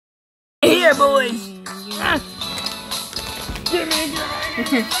here, boys. I'm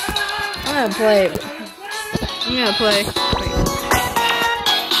gonna play. Wait.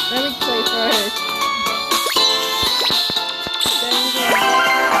 Let me play first.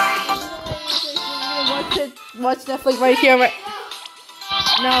 Watch Netflix right here.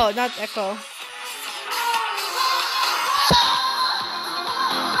 No, not Echo.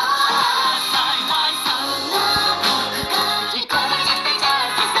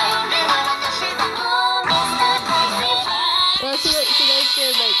 Well, should I say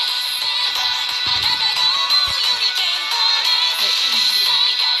like?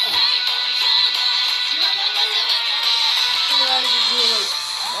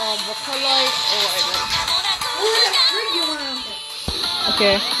 Vocaloid or like.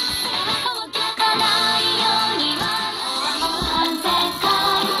 Okay.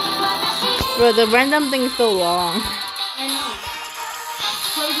 Bro, the random thing is so long. I know.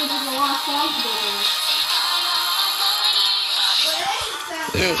 There's a lot of songs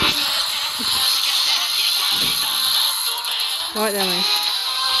What am I?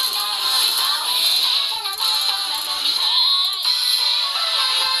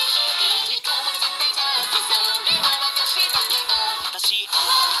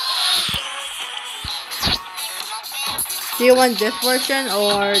 Do you want this version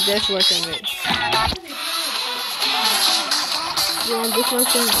or this version? Wait. Do you want this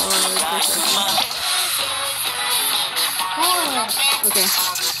version or this version? Okay.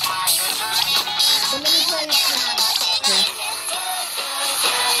 Let me play this now.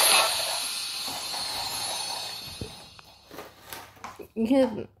 You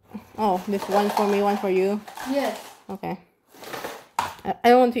can. Oh, this one for me, one for you. Yes. Okay. I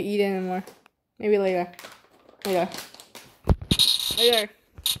don't want to eat anymore. Maybe later. Later.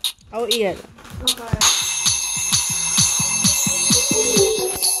 I'll eat it. Okay.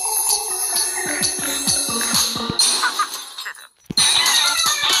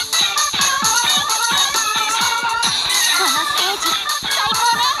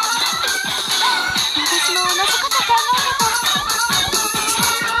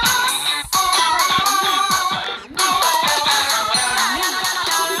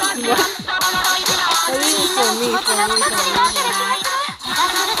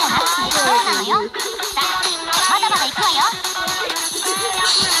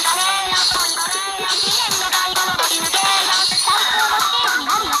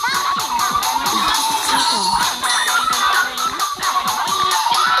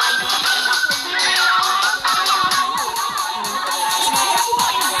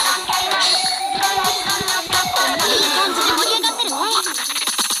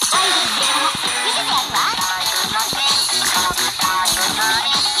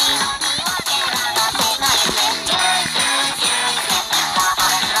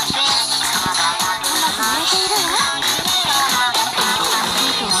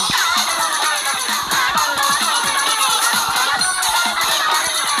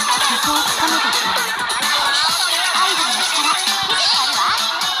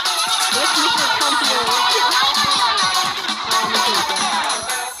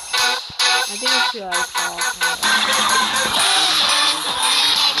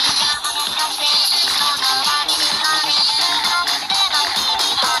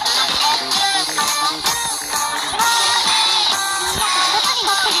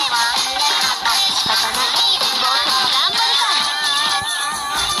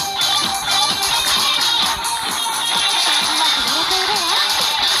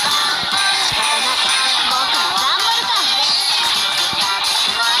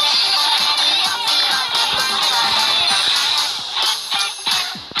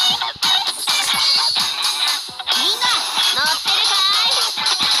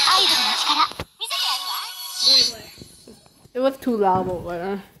 It was too loud over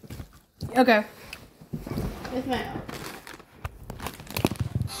there. Okay. It's my.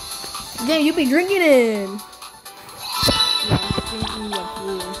 Damn, you be drinking it. Yeah, I'm drinking the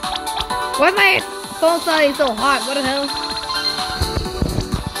blue. Why's my phone sounding so hot? What the hell?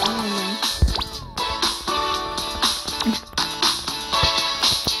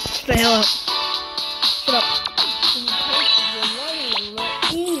 Shut the hell up. Shut up.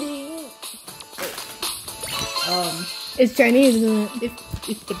 It's Chinese, isn't it?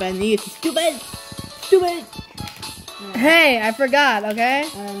 It's Japanese. Stupid. Stupid. Hey, I forgot. Okay.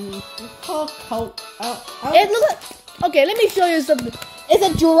 It's called It looks. Okay, let me show you something. It's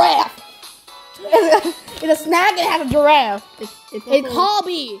a giraffe. It's a snack. It has a giraffe. It's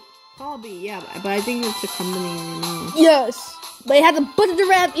hobby. Hobby, yeah, but I think it's a company. You know. Yes, but it has a bunch of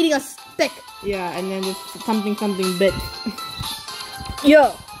giraffe eating a stick. Yeah, and then it's something bit.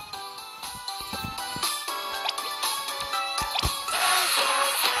 Yo.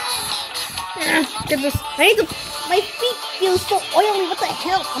 get this. I need to. My feet feel so oily. What the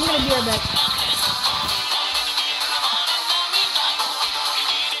hell? I'm gonna be right back.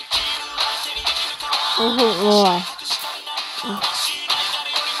 Oh.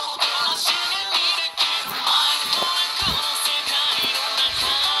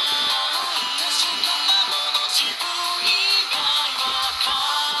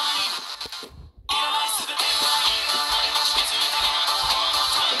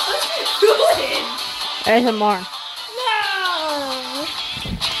 ASMR. No.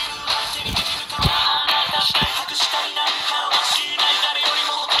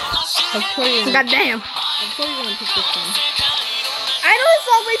 God damn. I'm totally gonna pick this one. I know this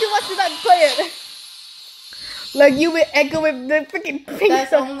song way too much to not play it. Like you would echo with the freaking pink That's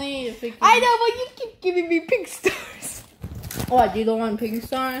stars. only if it I know, but you keep giving me pink stars. What, you don't want pink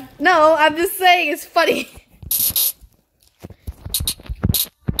star? No, I'm just saying it's funny.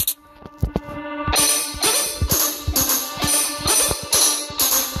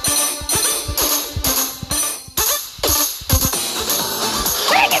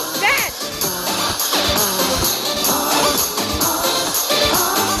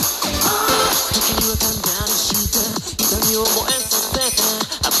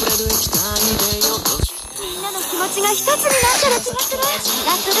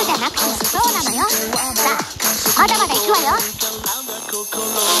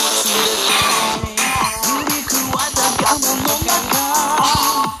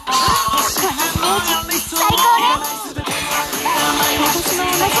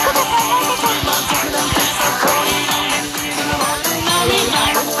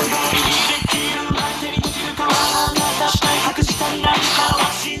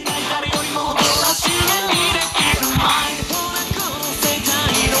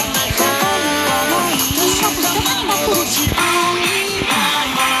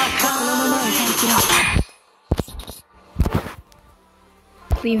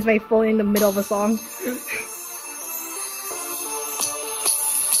 Cleans my phone in the middle of a song.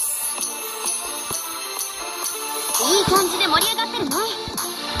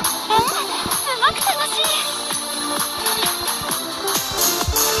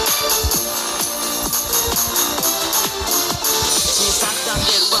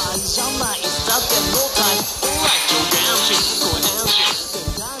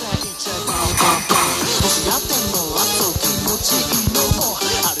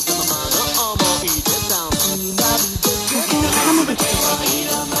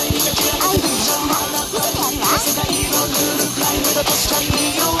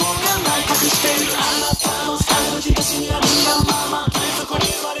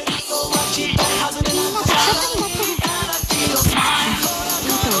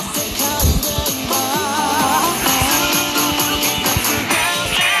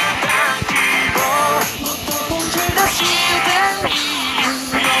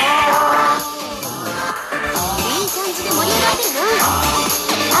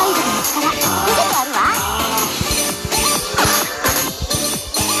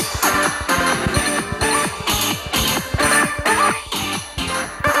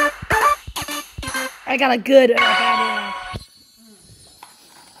 I got a good bad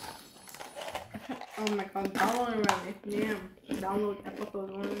Oh my god, download already. Damn. Download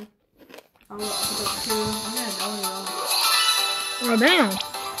episode 1. Download episode 2. I'm gonna download it. Oh damn.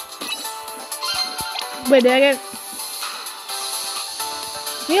 Wait, did I get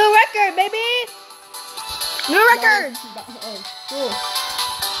new record, baby? New record! Oh, cool.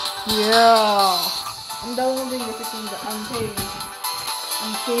 Yeah. I'm downloading the freaking unpaid.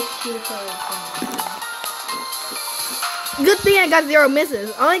 Good thing I got 0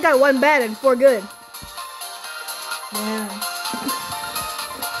 misses. I only got 1 bad and 4 good. Yeah.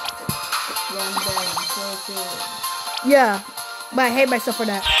 1 bad and 4 good. Yeah, but I hate myself for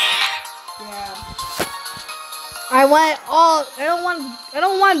that. Yeah. I want all. I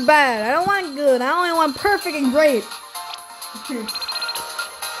don't want bad. I don't want good. I only want perfect and great.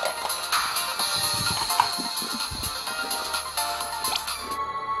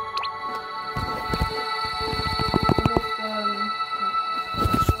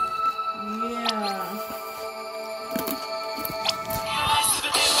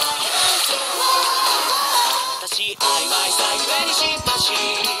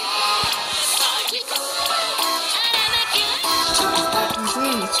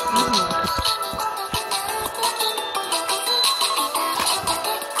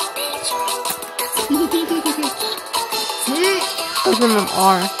 Both of them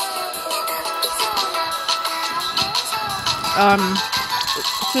are.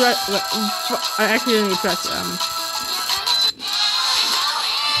 I actually didn't press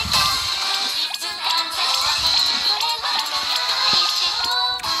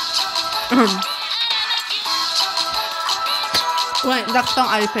Wait, that song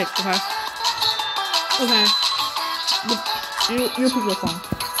I picked, okay? Okay. You pick the song.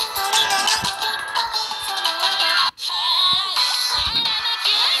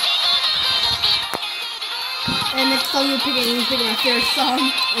 And next song you're picking my favorite song,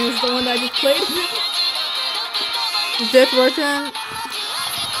 and it's the one that I just played. This version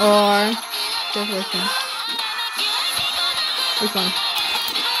or this version? Which one?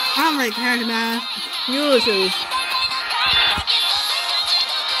 I don't really care, man. You choose.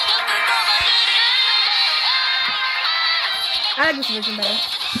 I like this version better.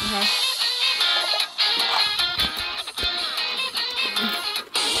 Okay.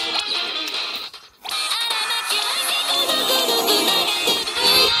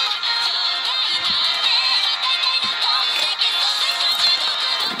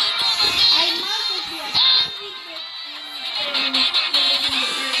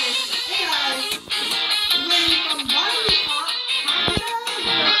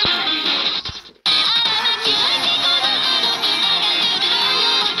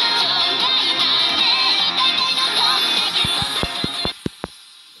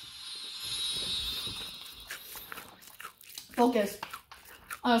 Focus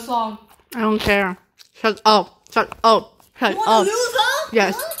on a song. I don't care. Shut up. Shut up. Shut You wanna up. lose, huh?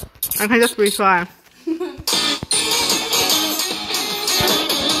 Yes. I can just retry.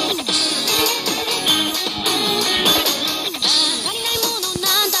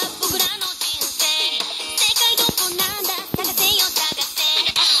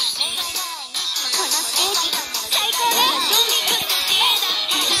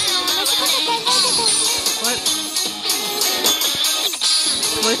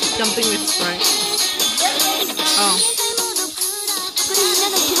 What's jumping with Sprite? Oh.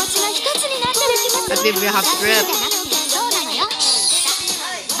 I think we have drip.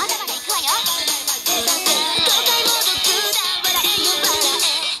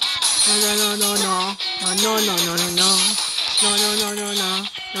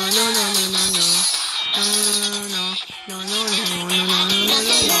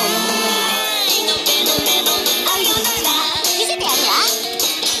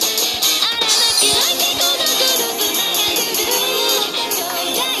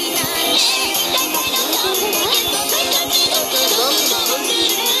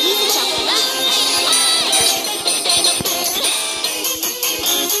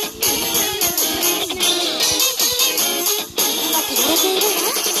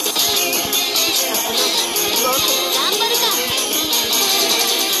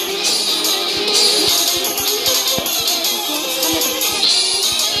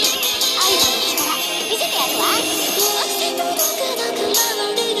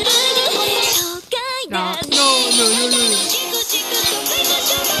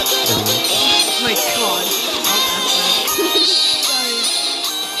 My God.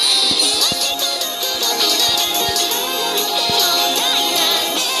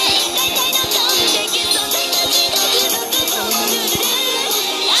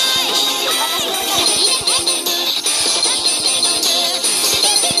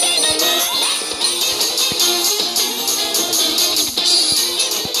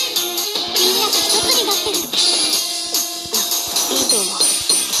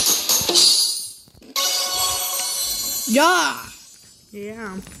 Yeah.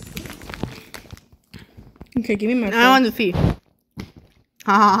 Yeah. Okay, give me my phone. I want to see. The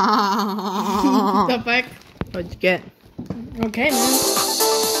fuck? What'd you get? Okay, man.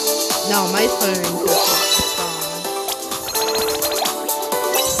 No, my turn to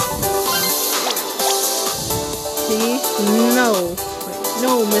See? No. Wait,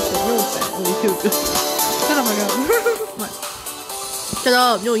 no, mister. No, fat. Shut up, my god. What? Shut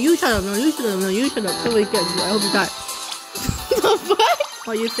up. No, you shut up. No, you shut up. No, you shut up. Somebody get you. I hope you die. The fuck?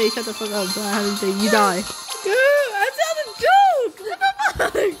 Why you say shut the fuck up, but I haven't say you die. Dude, that's not a joke. What the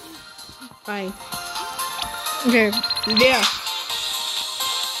fuck? Fine. Okay, yeah.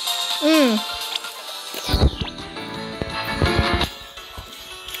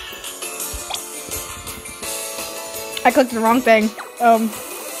 I clicked the wrong thing. Goddamn!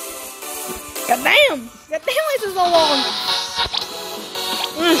 Goddamn, this is so long.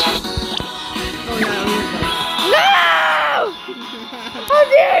 Oh, no. No! How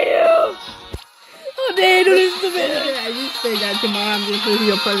dare you! How dare you do this to me? I just say that tomorrow I'm just losing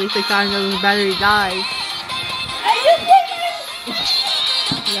your Project Sekai until the battery dies. Are you kidding?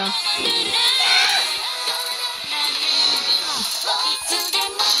 Yeah.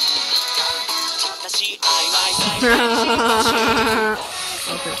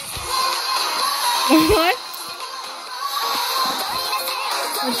 What?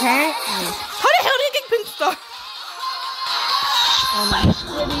 Okay. How the hell did you get pink star? Yeah,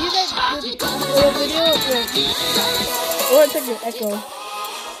 do you guys do a video or check your echo?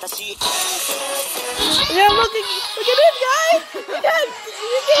 Yeah, look at this guy.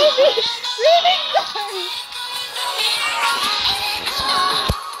 You gave me 3 pink stars.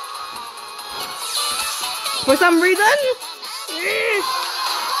 For some reason,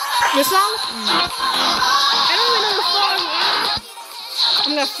 this song, I don't even know the song.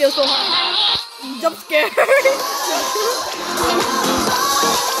 I'm gonna feel so hard. Jump scare.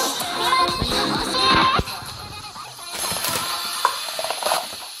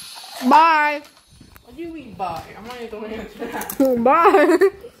 Bye. What do you mean bye? I'm not even going to answer that. Bye.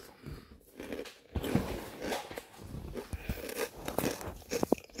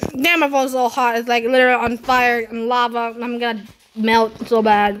 Damn, my phone's so hot. It's like literally on fire and lava. I'm gonna melt so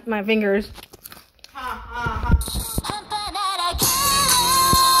bad. My fingers.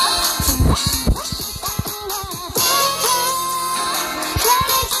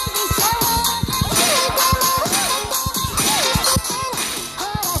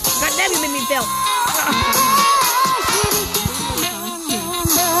 God damn, you made me fail.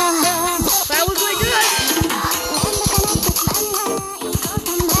 That was really good.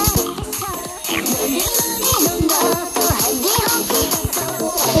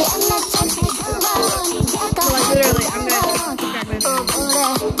 So like literally, I'm gonna subscribe this.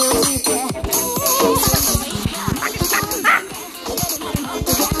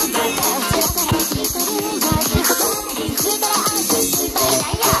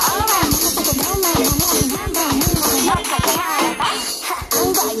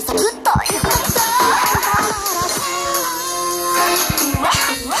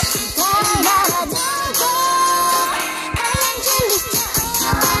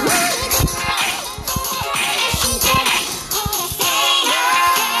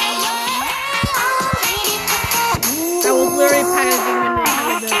 I was literally panicking when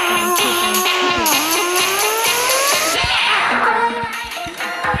they did the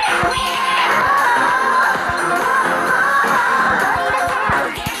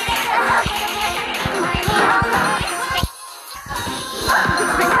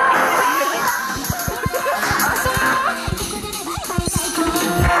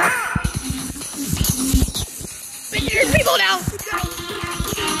There's people now!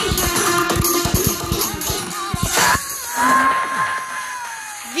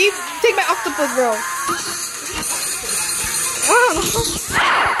 You take my octopus, bro.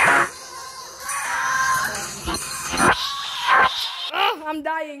 Oh, I'm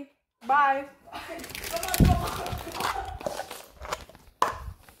dying. Bye.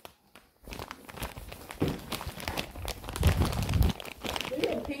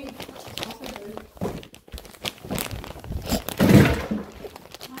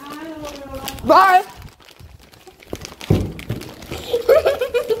 Bye.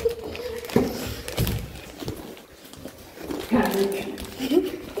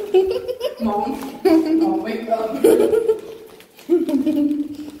 Mom. Mom, wake up.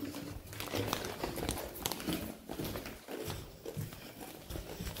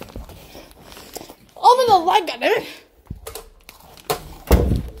 Open the light, goddammit.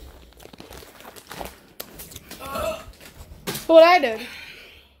 What I did.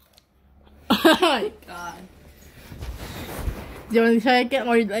 Oh my god. Do you want to try again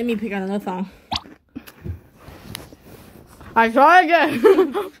or let me pick another song? I try again.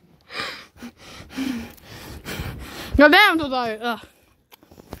 God damn, I'm so tired. Ugh.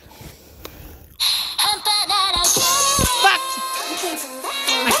 Fuck!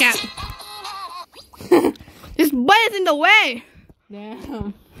 I can't. This butt is in the way.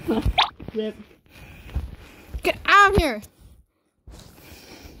 Damn. Rip. Get out of here.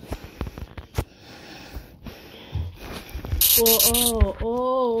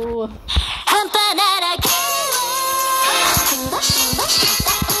 Oh.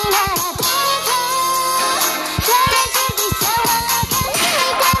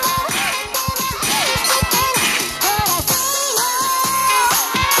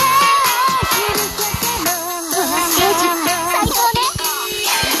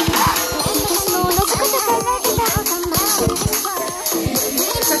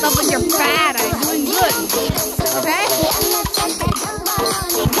 Shut up with your bad. I'm doing good. Okay?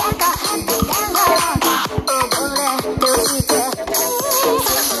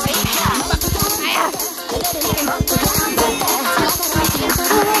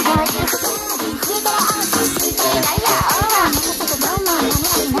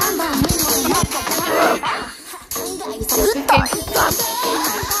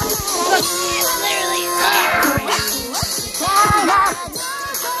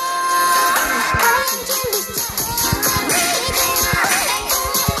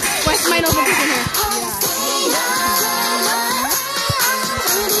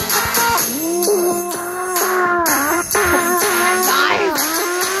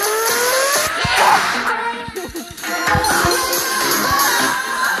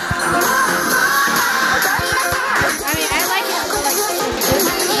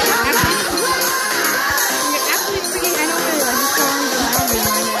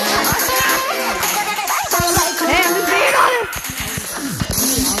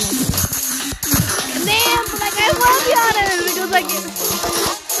 on it. It goes like it.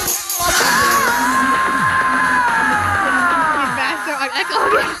 Faster on Echo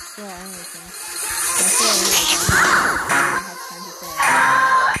again.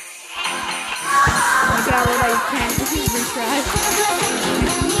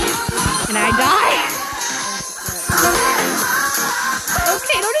 And I die.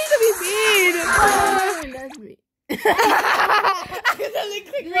 Okay, don't need to be mean. That's me. I accidentally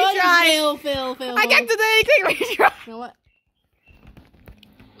clicked retry. Fail. I accidentally clicked retry. You know what?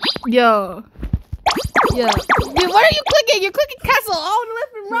 Yo. Dude, what are you clicking? You're clicking castle all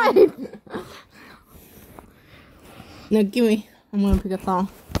left and right. No, give me. I'm gonna pick a song.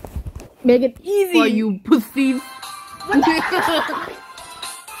 Make it easy. For you pussies.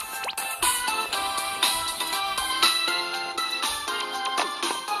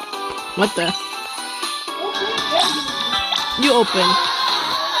 What the? You open.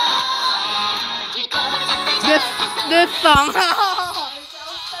 This song.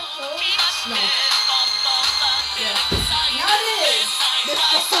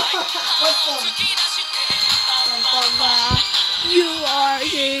 You are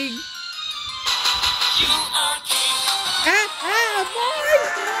king.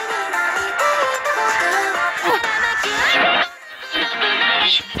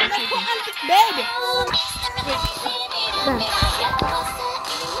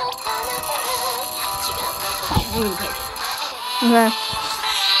 Okay.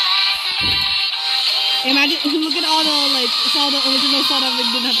 Imagine, look at all the, like, it's all the original song that we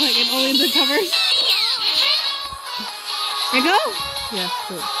did not play, and only the covers. I go? Yeah,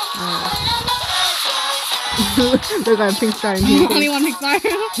 cool. Look at a pink star in here. Only one pink star.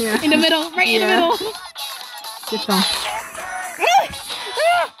 Yeah. In the middle, right in the middle. Good song.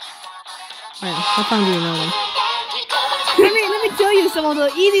 Wait, what song do you know then? Let me tell you some of the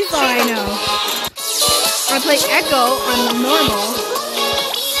easy songs I know. I play Echo on normal.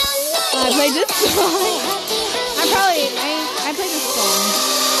 I play this song. I play this song.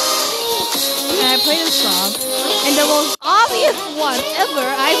 And I play this song. And the most obvious one ever,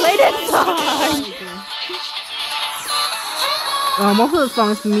 I play this song. Most of the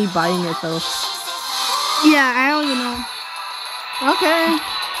songs is me buying it though. Yeah, I don't even know. Okay.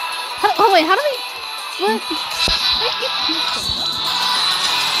 Oh wait, how do we? What?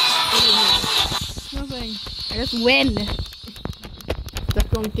 Nothing. I just win. That's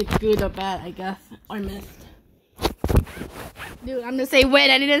going to get good or bad, I guess. Or missed. Dude, I'm gonna say win.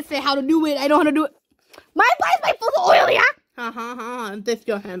 I didn't say how to do it. I know how to do it. My foot's oily, huh? This is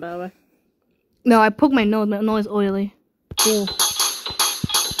your hand, by the way. No, I poked my nose. My nose is oily. Cool.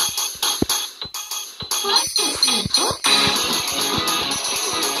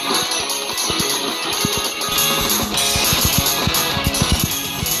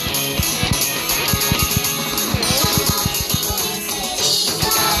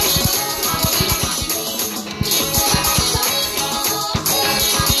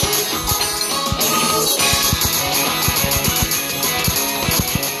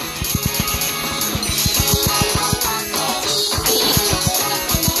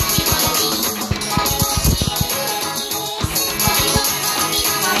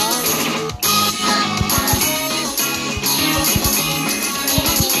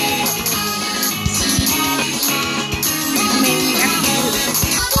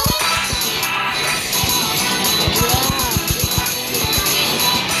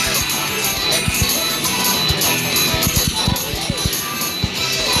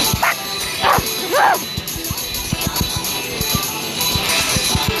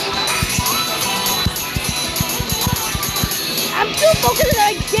 I'm too focused on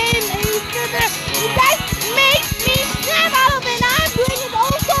a game and you guys make me snap out of it and I'm doing it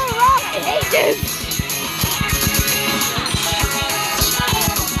all so wrong. I hate this.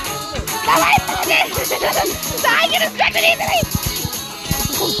 Now I focus. So I get distracted easily.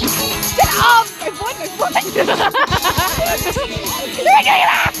 Get off! My foot! You're doing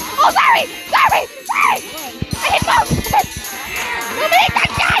that! Oh, sorry! I hit both! Nobody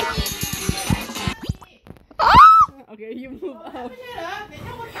touch me! Oh! Okay, you move up.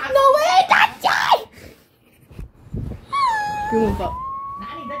 Nobody touch me! You move up.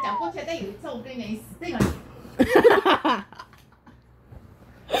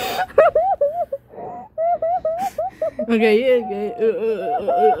 Okay, yeah, okay.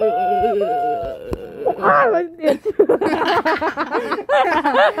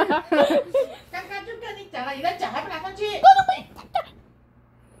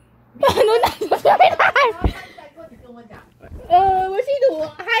 Nó nằm xuốngไม่ได้ไม่ใช่ดู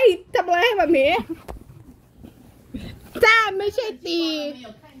ให้ทำอะไรให้แบบนี้จ้าไม่ใช่ตี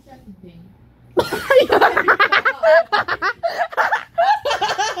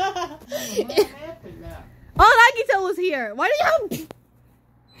Oh, Nagito was here. Why do you have?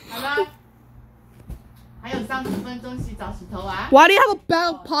 好了，还有30分钟洗澡洗头啊。 Why do you have a bag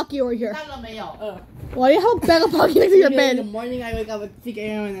of Pocky over here? 到了没有？ Why do you have a bag of Pocky next to your In the bed? morning, I wake up at 6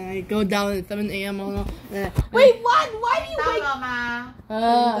 a.m. and I go down at 7 a.m. Wait, what? Why do you 到 wake? 了吗？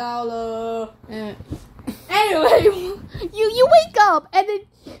到了。Anyway, you wake up and then,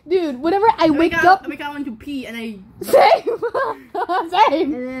 dude, whenever I wake up, I wake up, I want to pee, and I same,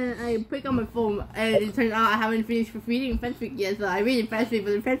 same. and then I pick up my phone, and it turns out I haven't finished reading fanfic yet. So I read fanfic,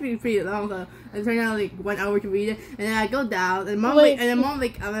 but the fanfic is pretty long, so it turned out like 1 hour to read it. And then I go down, and mom Wait. and then mom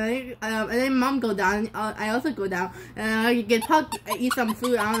and then mom go down. I also go down, and I get Pocky. I eat some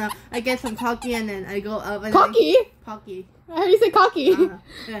food. I don't know. I get some Pocky, and then I go up. And Cocky? Pocky. How do you say cocky?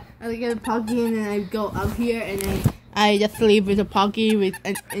 Yeah, I get a Pocky, and then I go up here, and then I just sleep with a Pocky with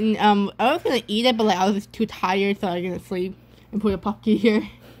and I was gonna eat it, but like I was just too tired, so I'm gonna sleep and put a Pocky here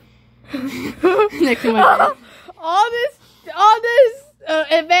next to my bed. all this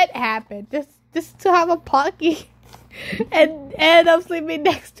event happened just to have a Pocky and end up sleeping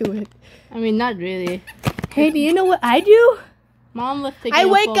next to it. I mean, not really. Hey, do you know what I do? Mom was taking. I a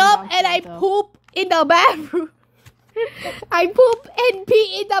wake phone up and I downstairs, poop in the bathroom. I poop and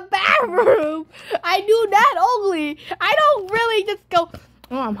pee in the bathrough. I do that only. I don't really just go,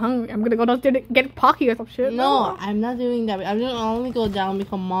 oh, I'm hungry. I'm gonna go downstairs to get Pocky or some shit. No, I'm not doing that. I'm gonna only go down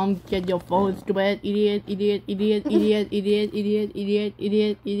because mom get your phone, stupid idiot, idiot, idiot, idiot, idiot, idiot, idiot,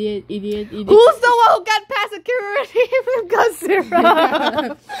 idiot, idiot, idiot, idiot. Who's the one who got past security from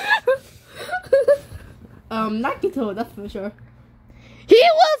Godzilla? Nagito, that's for sure. He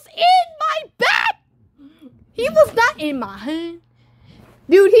was in my bed. He was not in my hand.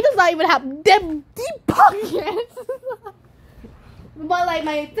 Dude, he does not even have them deep pockets. But like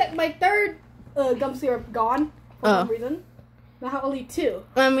my third gum syrup gone for some reason. I have only 2.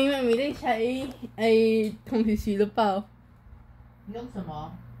 妈咪ได้ใช้同时洗หรือเปล่า用什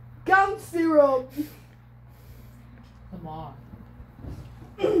么 Gum syrup. 什么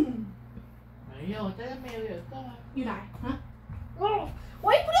没有在那边有个 You die, huh? Oh,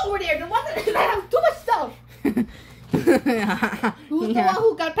 why you put it over there? The one that I have too much stuff. Who's the one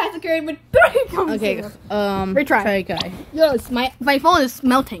who got past security with 3 gum Okay, syrup? retry. Try guy. Yes, my phone is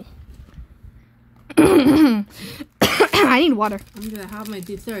melting. I need water. I'm gonna have my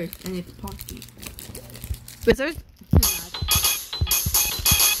dessert and it's Pocky. Wizard?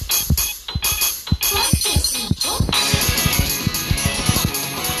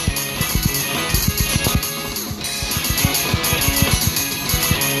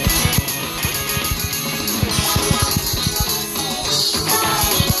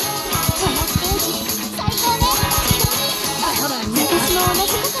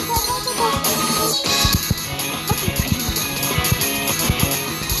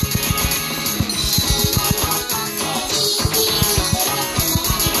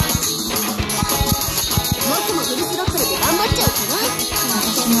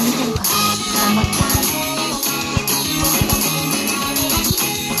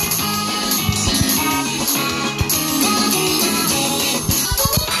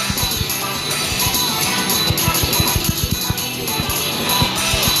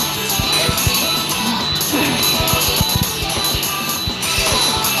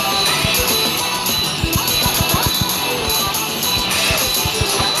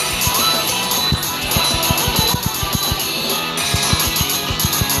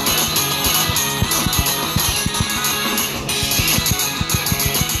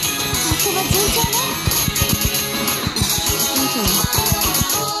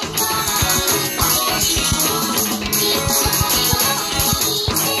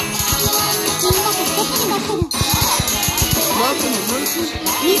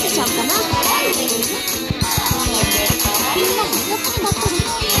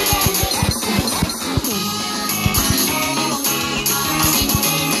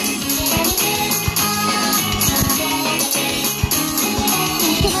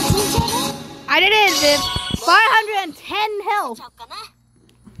 I did it with 510 health.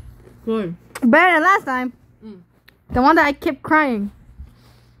 Good. Better than last time. The one that I kept crying.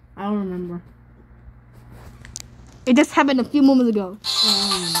 I don't remember. It just happened a few moments ago.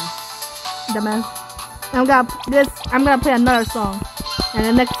 Dumbass. I'm gonna play another song. And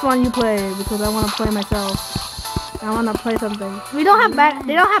the next one you play because I wanna play myself. I wanna play something. They don't have bad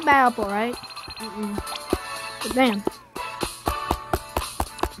apple, right? But damn.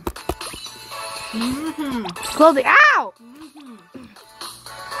 Close it out!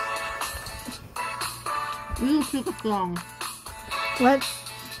 You took a song. What?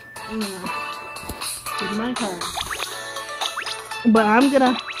 It's my turn. But I'm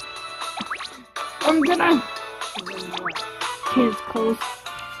gonna hit its close.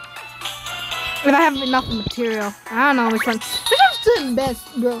 If I have enough material. I don't know which one. Which one's the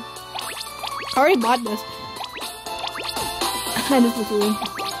best, bro? I already bought this. And this is cool.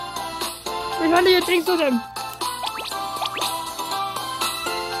 Which one do you think so then?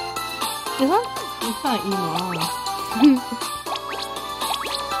 This one? It's kind of emo.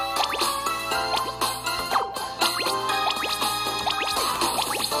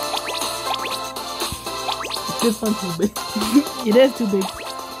 This one's too big. It is too big.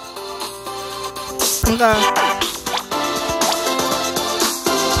 Okay.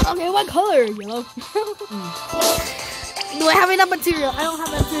 Okay, what color? Yellow. Do I have enough material? I don't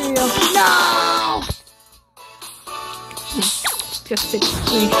have material. No! Just fit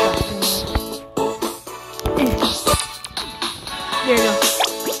screenshot. There you go.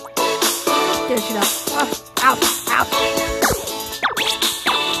 Finish it up. Ow! Ow!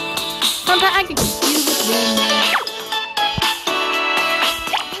 Sometimes I can confuse with wind.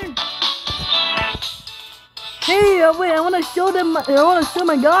 Hey, wait! I want to show them. I want to show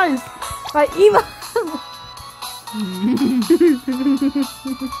my guys. My emo.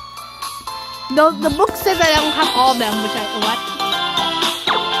 The book says I don't have all of them, which I what?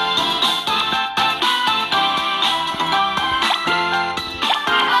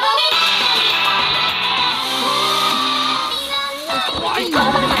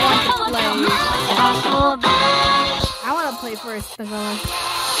 I want to play first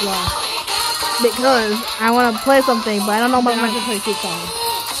because I want to play something, but I don't know about my to play two songs.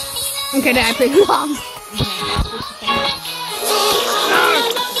 Okay, then I play long.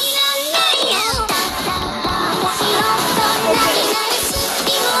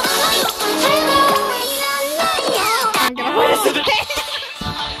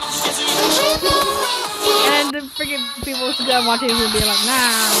 And the freaking people who are watching will be like,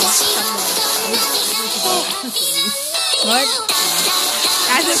 nah. What?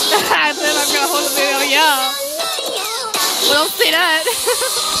 I said I'm gonna hold the video, yeah. Well, don't say that.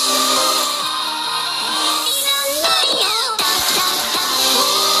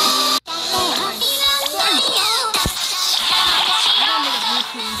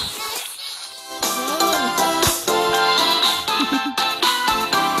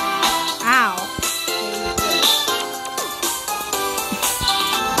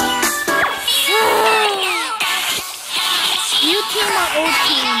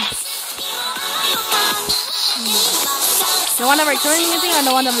 The one that we're currently using and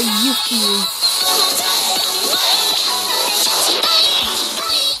the one that we used to use.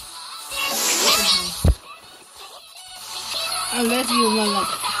 Unless you want like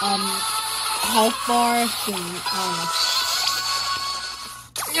how far to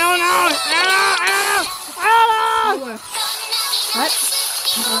No! What?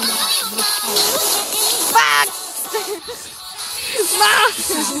 Fuck! Mom!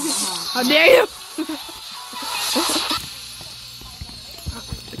 How dare you!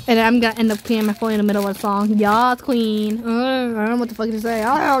 And I'm gonna end up cleaning my phone in the middle of a song. Yes, queen. I don't know what the fuck to say.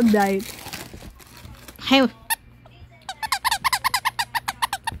 I'll die. Hey.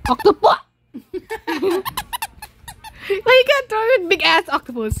 Octopus! Why you can't throw a big ass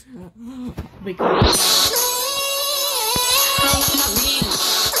octopus? because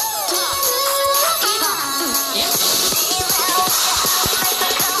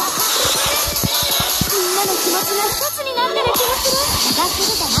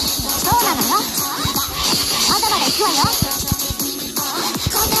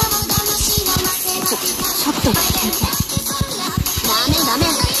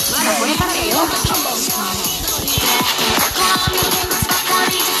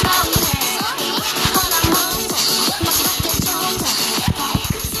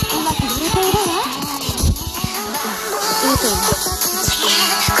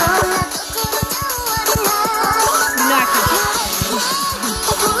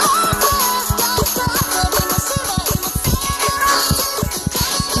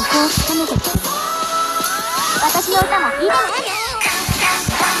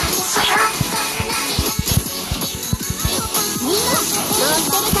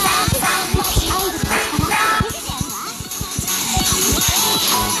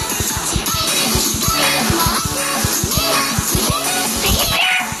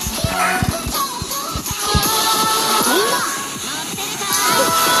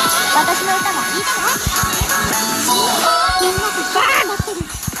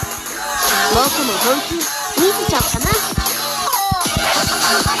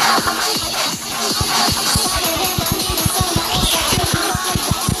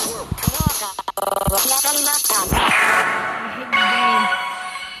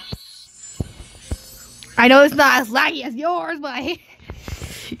I know it's not as laggy as yours, but I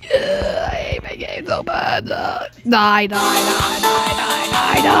hate my game so bad. Die.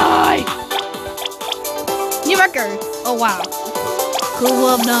 New record. Oh wow. Who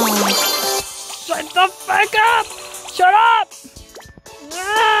would have known? Shut the fuck up! Shut up!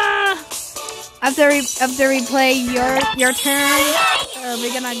 After we play your turn,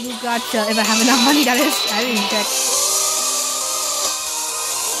 we're gonna do gotcha if I have enough money. That is, I didn't check.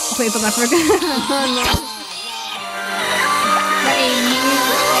 Play for my first.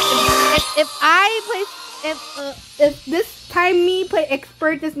 If this time me play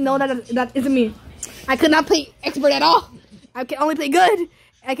expert, just know that isn't me. I could not play expert at all. I can only play good.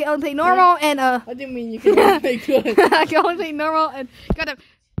 I can only play normal and What do you mean you can only play good? I can only play normal and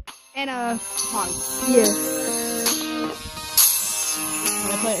hard. Yeah.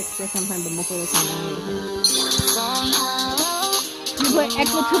 I play expert sometimes, but most of the time I don't. You play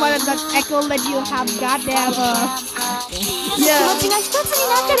Echo too much. That Echo let you have goddamn yeah.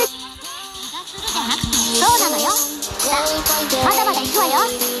 そうなのよ。さあ、まだまだ行くわよ。こ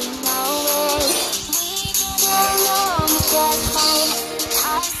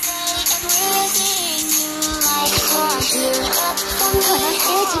のス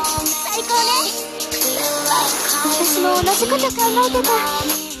テージ、最高ね。私も同じこと考えてた。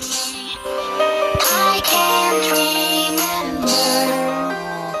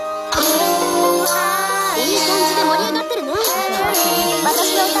いい感じで盛り上がってるね。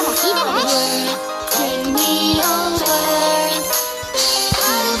私の歌も聴いてね。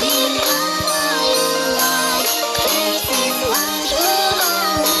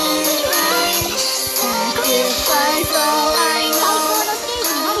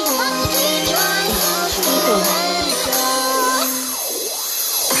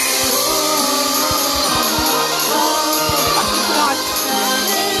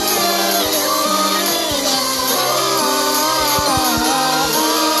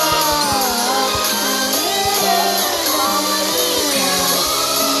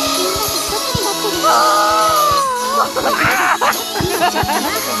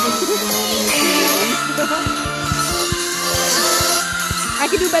I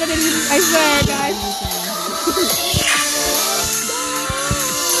can do better than you, I swear, guys.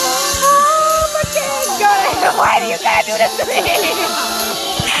 Oh my god! Why do you gotta do this to me?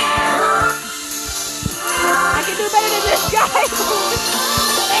 I can do better than this, guys.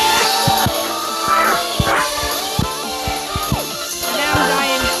 Now I'm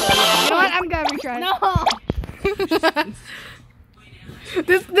dying. You know what? I'm gonna retry. No.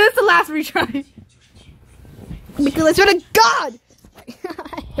 This is the last retry. Because I swear to God. I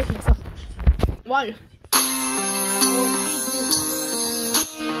hate myself. Why?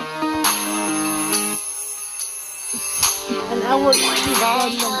 And I will keep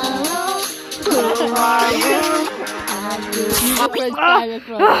on Who are you?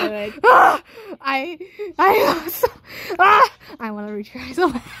 I want to retry so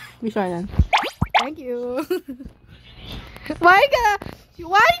bad. Retry then. Thank you. Why you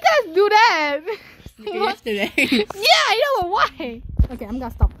guys do that? Yesterday. Yeah, I know, but why? Okay, I'm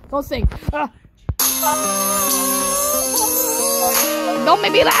gonna stop. Don't sing. Don't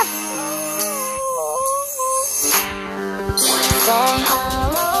make me laugh.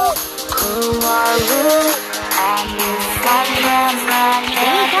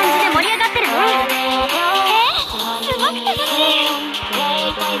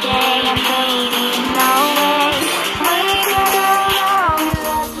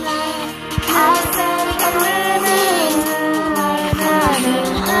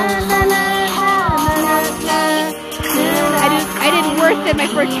 Did my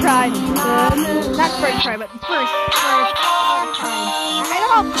first try. Not first try, but first time. I don't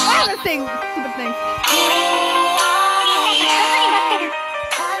know. Why am I saying stupid things?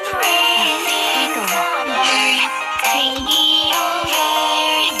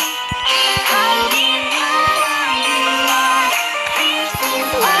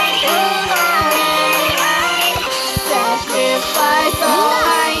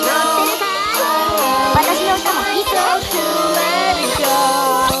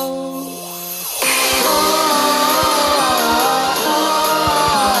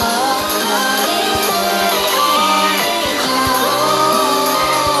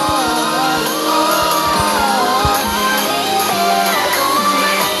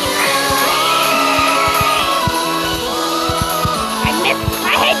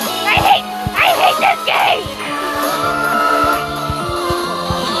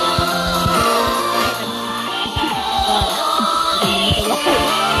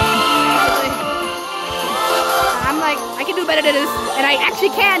 Better than this, and I actually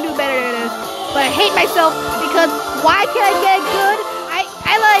can do better than this. but I hate myself because why can't I get good?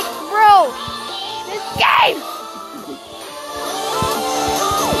 I like, bro, this game!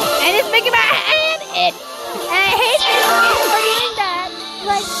 And it's making my hand itch. And I hate myself for doing that.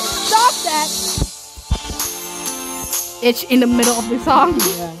 Like, stop that. Itch in the middle of the song.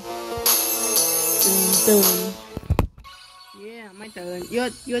 Yeah. Dun, dun. Yeah, my turn.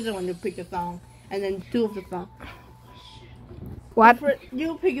 You're the one to pick a song, and then two of the song. What?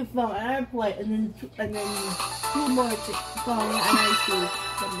 You pick a song, and I play, and then two more songs, and I choose.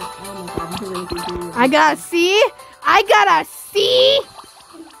 Oh my god, I'm really confused. I got a C. I got a C.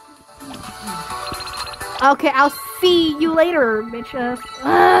 Okay, I'll see you later, bitches.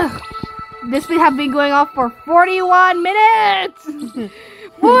 Ugh. This would have been going on for 41 minutes.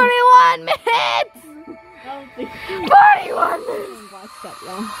 41 minutes. 41 minutes. Watch that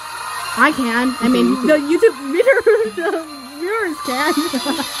long. I can. I mean, the YouTube viewers can.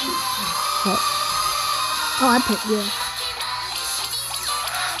 Oh, I picked you.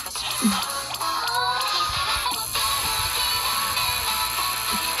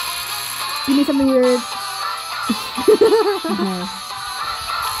 Give me something weird.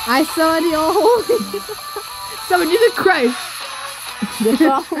 I saw the old. Someone, Jesus Christ.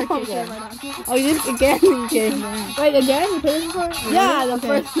 Okay. Oh, you did it again? Okay. Wait, again? You paid for it? Yeah, the Okay.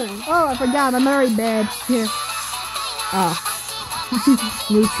 first one. Oh, I forgot. I'm very bad. Here. Oh.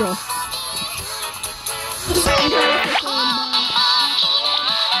 Neutral.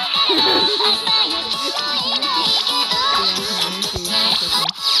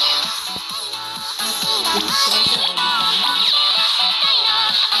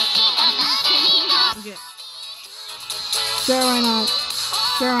 Okay. Sure, why not?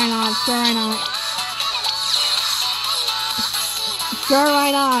 Sure, why not? Sure, why not? Sure,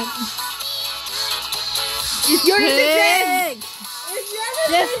 why not? It's your decision!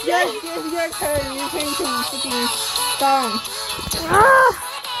 Just your turn. You can choose freaking song. Ah!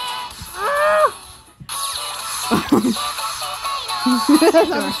 Ah!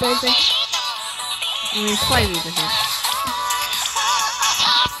 That's crazy. I mean, slightly different.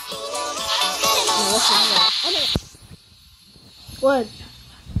 What?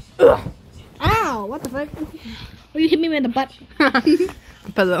 Ow! What the fuck? Oh, you hit me in the butt.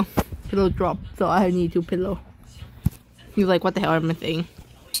 Pillow. Pillow drop. So I need two pillow. He's like, what the hell am I saying?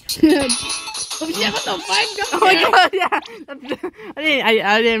 Oh shit! What the fuck? Oh my god, yeah.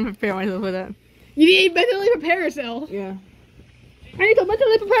 I didn't prepare myself for that. You need to mentally prepare yourself. Yeah. I need to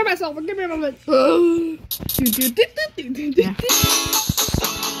mentally prepare myself. Give me a moment.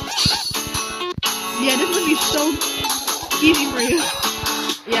 Yeah, this would be so easy for you.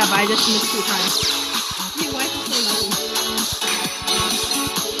 Yeah, but I just missed 2 times. Your wife is so lucky.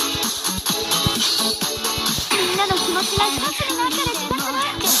 みんなの気持ちが一つになってる気がする。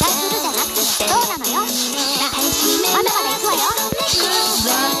期待するじゃなくてそうなのよ。まだまだ行くわよ。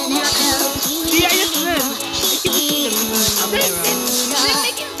 See, I just missed. Nah.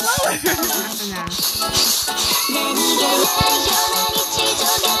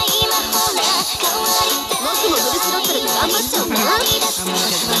 僕もドレスだったら頑張っちゃうな。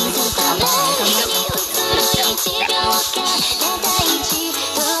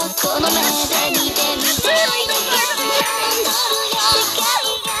この目で見てみたい。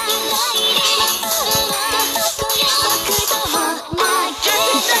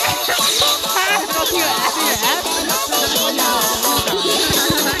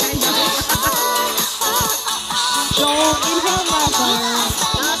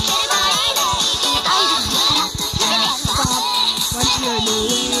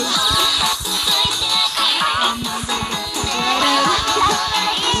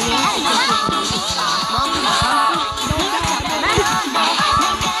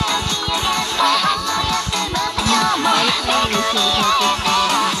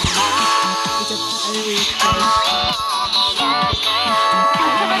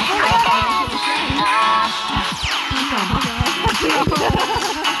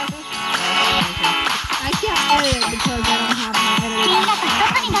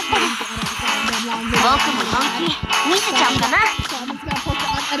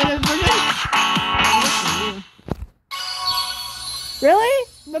Really?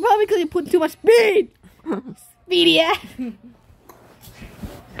 But probably because you put too much speed. Speedy ass. Do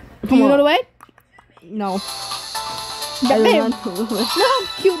you know the way? No. That I babe. don't want to. Look how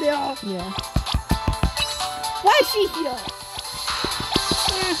cute they are. Yeah. Why is she here?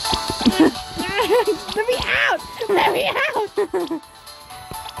 Let me out! Let me out!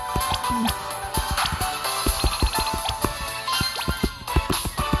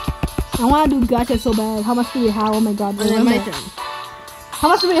 I want to do gacha so bad. How much do we have? Oh my god. And then my turn. How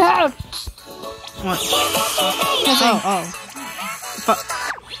much do we have? What? Oh.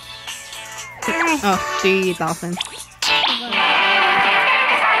 Oh, 3,000.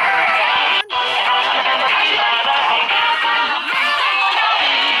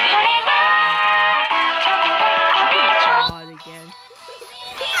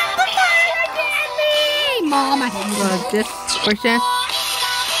 Mom, I hate you. This person?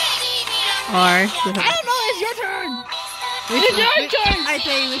 Or I don't know, it's your turn. It's your turn. I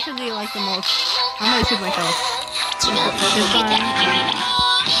say we should be like the most. I'm gonna shoot myself. This one.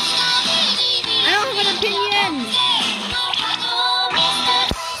 I don't have an opinion.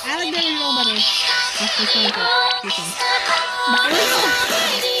 I like the original better. This one. This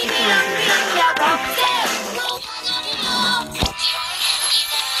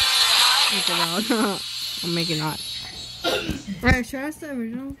one. I'm making not. Alright, should I the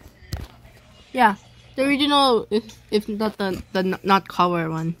original? Yeah, the original is not the not cover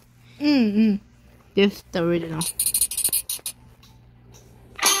one. This the original.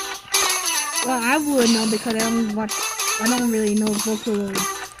 Well, I would know because I don't really know Vocaloid.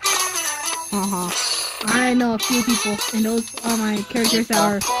 I know a few people, and those are my characters that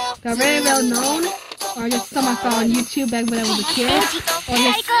are very well known, or just some I saw on YouTube back when I was a kid, or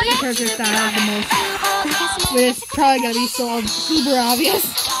just the characters that I have the most. But it's probably gonna be so super obvious.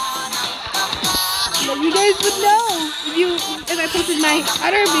 But you guys would know if I posted my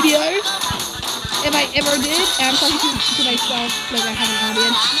other videos. If I ever did, and I'm talking to myself like I have an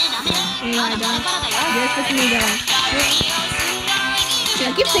audience. And I don't. Just listen to me though.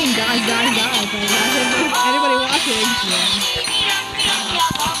 I keep saying guys, but anybody watching? Yeah.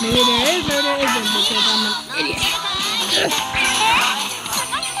 Maybe there is, maybe there isn't, because I'm an idiot.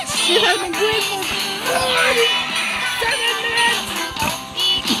 This has been good for 7 minutes!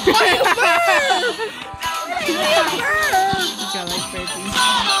 Why you burn?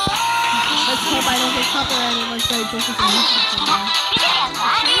 Let's hope I don't get copyrighted like I just did.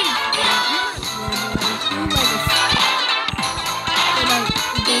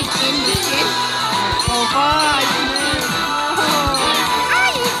 Oh, God!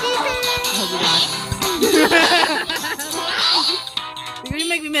 You're gonna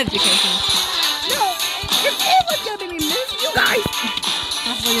make me miss because No! If anyone's gonna make me miss, you guys!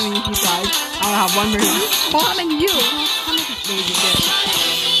 that's what you mean, you guys. I'll have one more. Mom and you!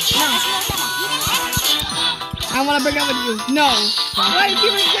 I wanna break up with you. No! Why do you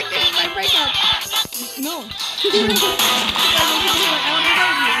keep rejecting my breakup? No.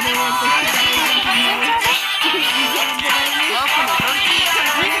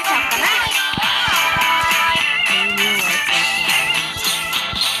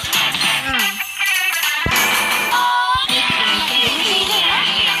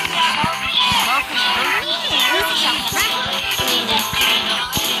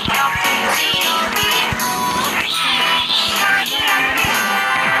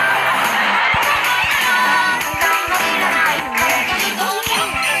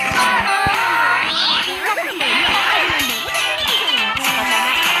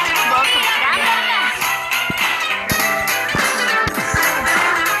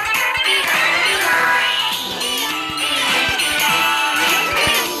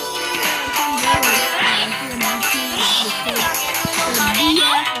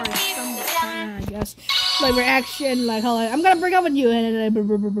 Like reaction, like how like, I'm gonna break up with you, and then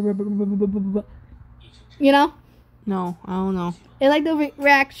you know? No, I don't know. It's like the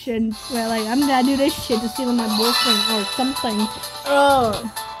reaction where like I'm gonna do this shit to steal my boyfriend or something. Oh.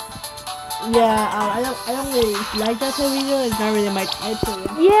 Yeah, I don't really like that type of video. It's not really my type. So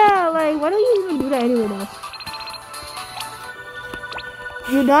Yeah, like why don't you even do that anyway though?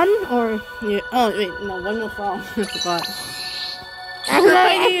 You done or? yeah. Oh wait, no, one more song. I forgot.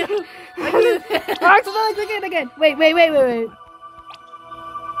 Accidentally click it again. Wait.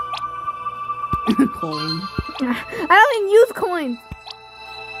 Coin. I don't even use coins.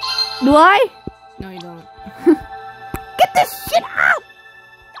 Do I? No, you don't. Get this shit out!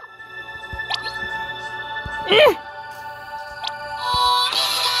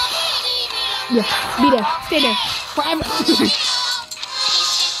 Yeah, be there. Stay there. Forever.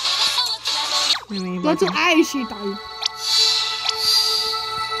 Go to Aishi time.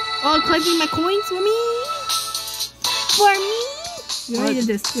 Oh, collecting my coins for me? For me? You already did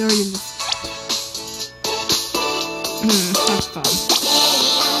this. That's fun.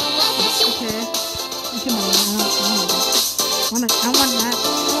 Okay. Come on. I want that.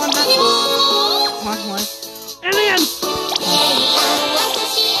 What? Alien!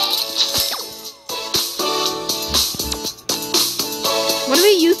 What do we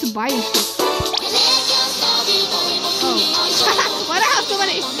use to buy this shit? Oh. Why do I have so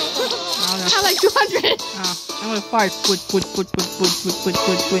many? I don't know. have like 200. Oh, I'm gonna fart. Put.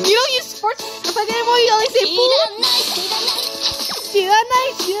 You don't use sports stuff anymore. You only say food.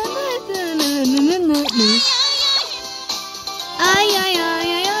 Ay.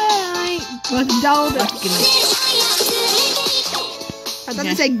 What's down? I thought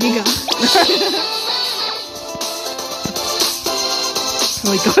they said giga. Oh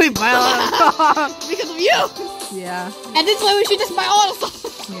my god, we buy all of Because of you. Yeah. And this way we should just buy all the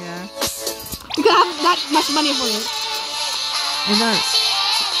stuff. Yeah. We could have that much money for it. I got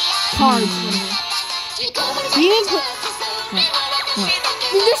Cards. You didn't put... what?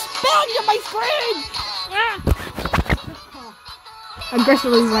 You just spelled on my screen!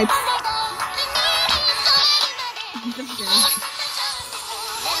 Aggressively wipes.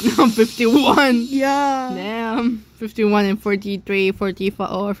 No, 51. Yeah. Damn. 51 and 43,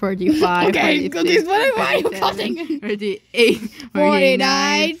 44, or 45. Okay, 46, what are you 47, cutting? 38,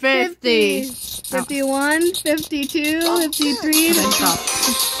 49, 50. 51, 52, 53, Then stop.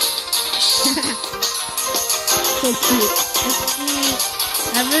 So cute.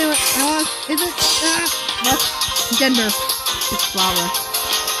 Everyone, is it, what's gender? It's flower.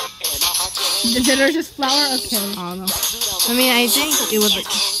 The gender is just flower? Okay. I don't know. I mean, I think it was like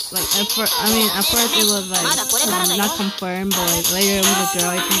at first it was like not confirmed, but like later it was a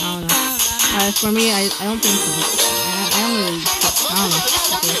girl. I think I don't know. For me, I don't think so. I don't really. I don't know.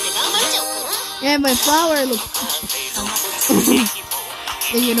 Okay. Yeah, my flower looks.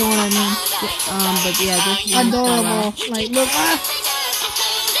 You know what I mean? But yeah, just Adorable. Like, look.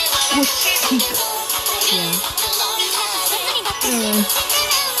 Yeah.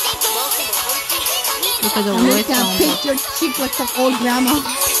 Because of I'm work just gonna pinch your cheek like some old grandma. I'm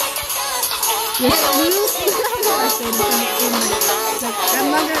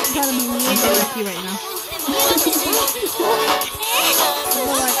not gonna try to be mean. I'm so lucky right now.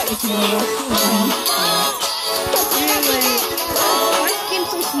 Anyway, my skin's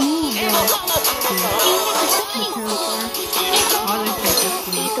so smooth, bro. All this is just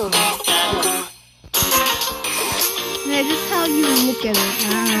me. Yeah, just how you look at it.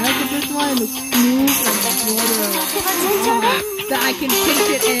 Look at this one, it looks smooth and water. That I can pinch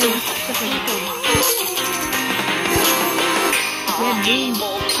it and stuff like that. Yeah, dude.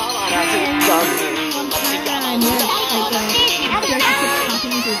 One time I met like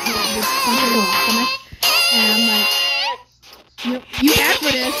something to something in my stomach, and I'm like, you asked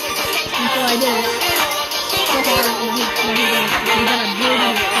for this, and so I did it. So hard, and he got a bruise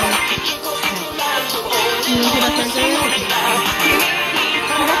in his face. You know what I'm saying?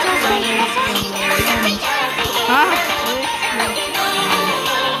 Huh?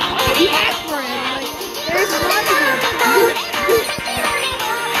 He asked for it. Like, there's one here.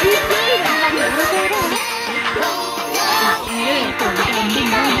 Are you kidding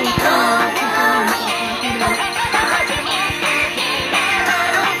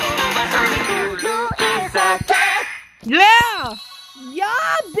Yeah!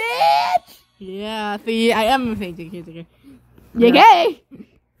 Yeah, bitch! Yeah, see, I am thinking it's okay. You gay?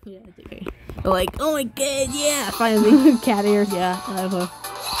 Yeah, it's okay. Like, oh my god, yeah, finally. Cat ears. Yeah, whatever.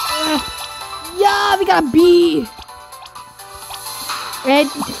 Yeah, we got a B. And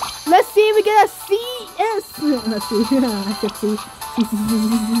let's see if we get a C. S. Let's see. I said C.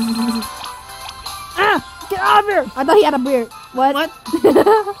 Ah, get out of here. I thought he had a beard. What? What?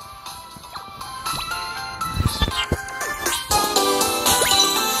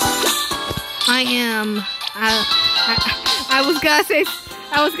 I am. I was gonna say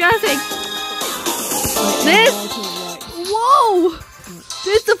this. Whoa!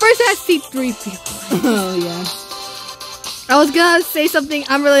 This is the first time I see 3 people. Oh yeah. I was gonna say something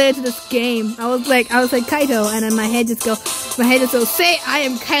unrelated to this game. I was like Kaito, and then my head just goes, say I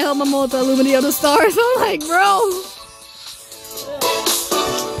am Kaito Momoto, Illuminati of the Stars. I'm like, bro,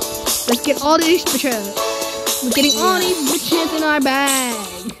 let's get all these bitches. We're getting all these bitches in our bag.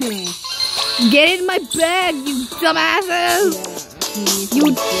 Get in my bag, you dumbasses!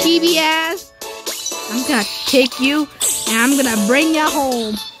 You TV ass! I'm gonna take you and I'm gonna bring you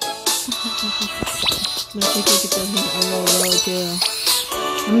home.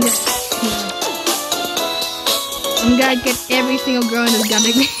 I'm gonna get every single girl in this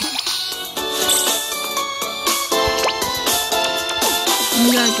goddamn game. I'm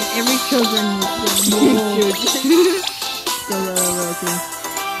gonna get every children in this game.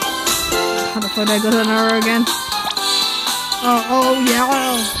 How the fuck did I go to another again? Oh yeah.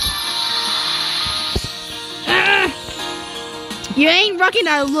 You ain't rocking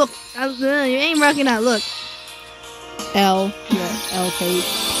that look. You ain't rocking that look. L. Yeah, L Kate.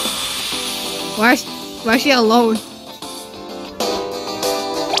 Why is she alone?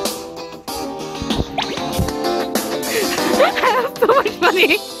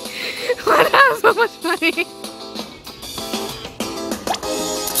 money. Why do I have so much money?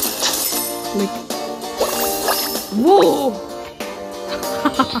 Like, whoa!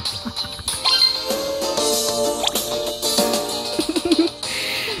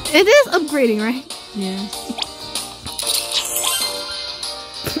 It is upgrading, right? Yeah.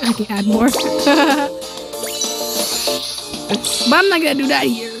 I can add more. But I'm not gonna do that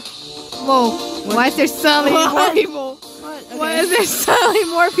here. Whoa. Why is there suddenly more people? What? Okay. Why is there suddenly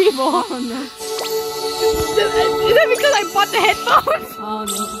more people? Oh no. Is it because I bought the headphones? Oh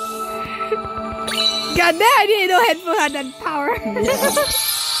no. God damn, I didn't know headphones had that power.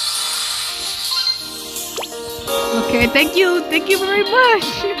 Okay, thank you very much.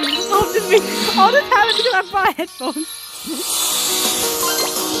 All this happened because I bought headphones.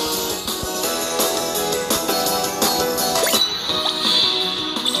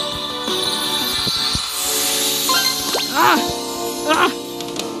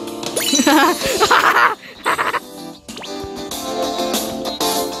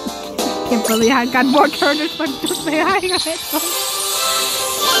 Can't believe I got more characters but just by having a headphone.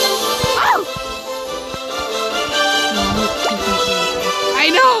 Oh! I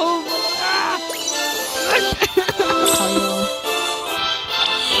know!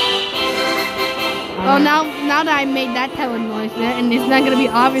 Oh, now that I made that type of noise, and it's not gonna be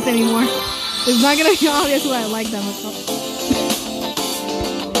obvious anymore. It's not gonna be obvious why I like them.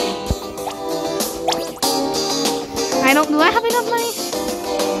 Do I have enough money?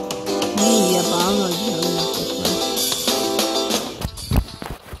 Yeah, but I'm not having enough this one.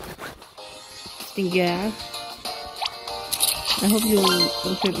 Stinky ass. I hope you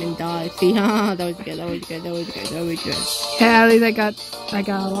don't trip and die. See, that was good, that was good, that was good, that was good. Yeah, at least I got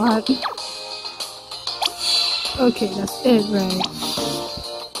a lot. Okay, that's it, right?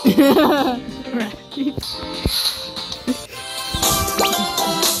 Right.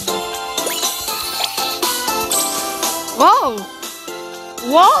 Whoa!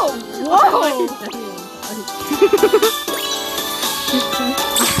 Whoa! Whoa!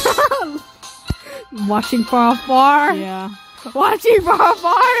 Watching from afar. Yeah. Watching from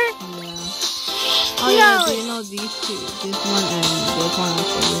afar. Yeah. Oh yeah, No. do you know these two? This one and this one are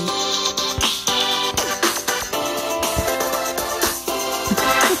siblings.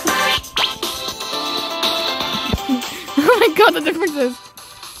 Oh my god, the differences.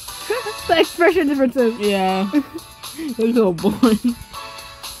 The expression differences. Yeah. They're so boring.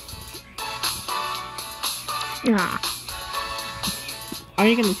 Yeah. Are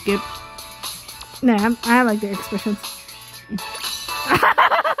you gonna skip? Nah, I like the expressions.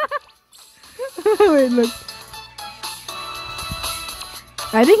 Wait, look.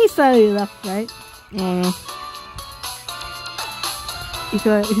 I think he slightly left, right? I don't know. He's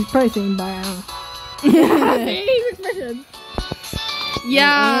probably saying bye, I don't know. His expression.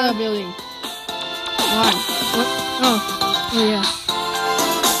 Yeah. Another building. What? Oh yeah.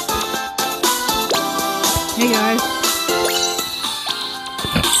 Hey guys.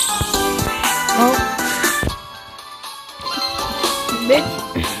 Oh. Bitch.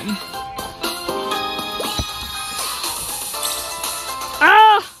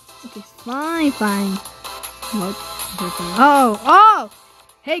 Ah! Okay, fine. What? Oh!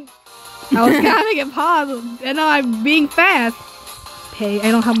 Hey! I was gonna make it pause, and now I'm being fast. Pay. I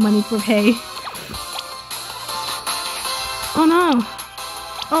don't have money for pay. Oh no!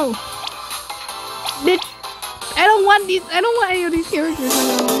 Oh! Bitch! I don't want these. I don't want any of these characters.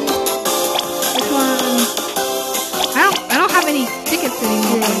 Which one? I don't have any tickets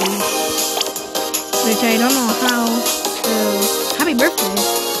anymore. Which I don't know how. Happy birthday!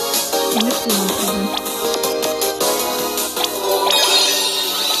 I missed you on something.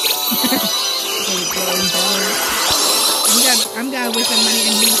 I'm gonna waste my money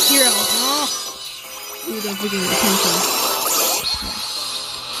and be a hero. Oh. You don't forget attention.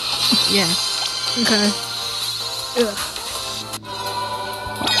 Yeah. Okay. Ugh.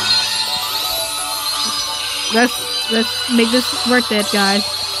 Let's make this worth it, guys.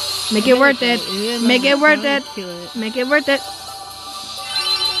 Make it worth it. Make it worth it. Make it worth it.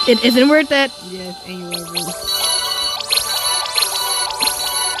 It isn't worth it. Yes, and you are really.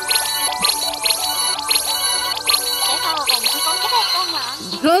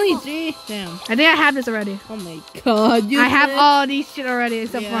 Only 3? Damn. I think I have this already. Oh my god. I have all these shit already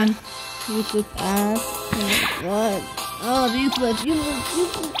except one. Useless ass. What? Oh, useless.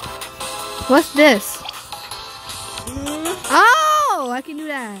 What's this? Oh, I can do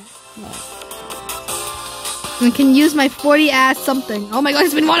that. I can use my 40 ass something. Oh my god,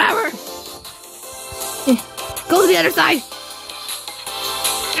 it's been 1 hour. Go to the other side.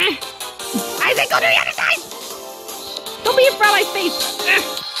 I said go to the other side. Don't be in front of my face.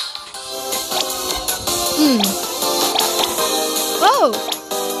 Oh!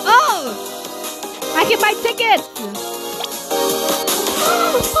 I can buy tickets!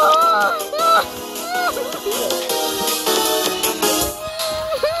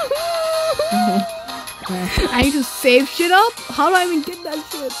 I need to save shit up? How do I even get that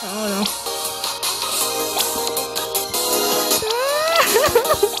shit? I don't know.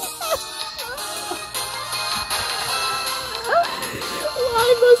 Why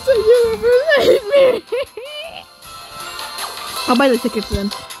must you ever leave me? I'll buy the tickets then.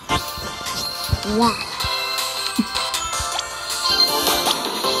 Wow.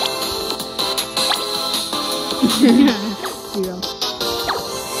 Zero.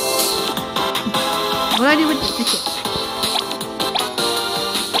 What do I do with the ticket?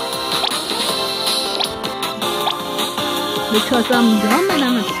 Because I'm dumb and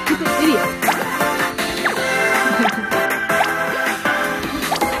I'm a stupid idiot.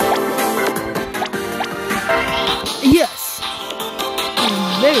 Yes. I'm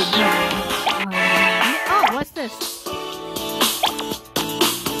very dumb. Oh, what's this?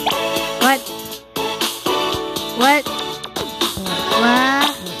 What? What?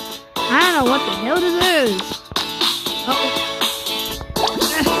 I don't know what the hell this is. Oh.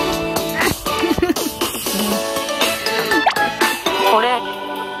 俺、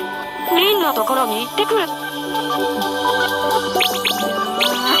リンのところに行ってくる。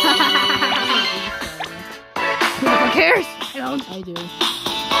Who cares? I don't. I do.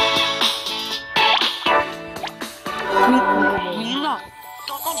 みんな、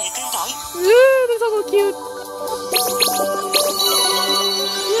どこに行くんだい？ That's so cute.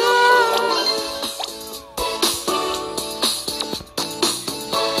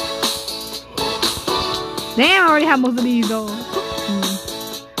 Damn, I already have most of these though.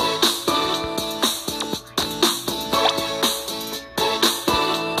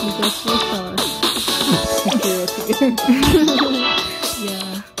 You go so far.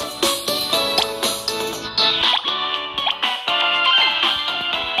 Yeah.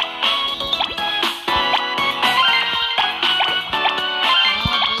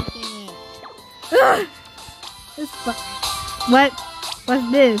 What? What's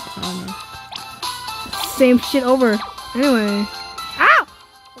this? I don't know. Same shit over. Anyway. Ow!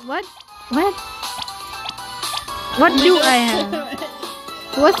 What? What? What do I have?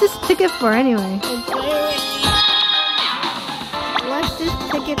 What's this ticket for anyway? What's this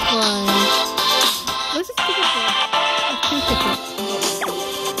ticket for? What's this ticket for? It's 2 tickets.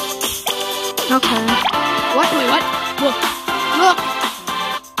 Okay. What? Wait, what? Look. Look!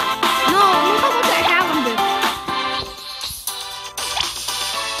 No, look how much I have on this.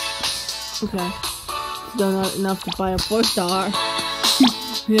 Okay. Still not enough to buy a 4-star.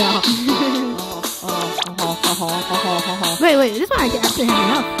 Yeah. Wait, this one I can actually have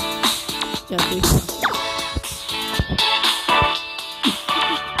enough. Yeah, please.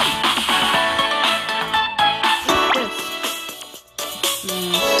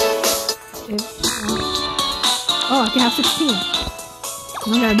 Oh, I can have 16.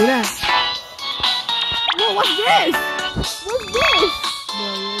 I'm not gonna do that. Whoa, what's this? What's this?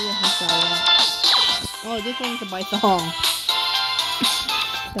 Oh, this one's to buy song.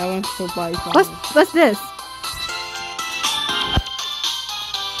 That one's to buy song. What's this?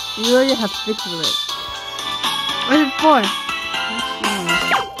 You already have 6 of it. What's it for?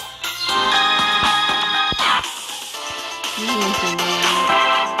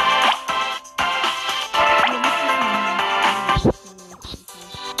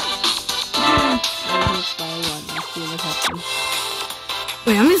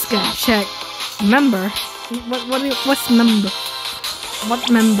 Wait, I'm just gonna check. Member? What's member? What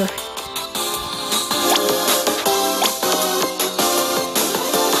member?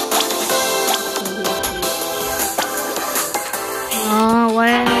 Oh,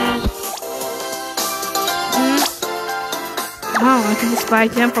 what? Oh, I can just buy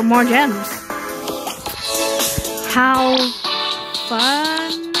them for more gems. How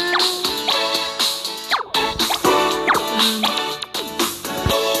fun!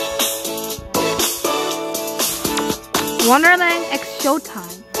 Wonderland X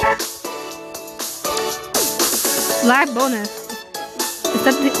Showtime. Live bonus. Is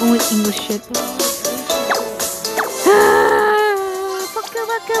that the only English shit?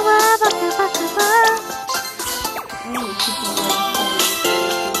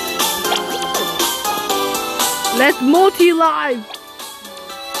 Let's multi-live!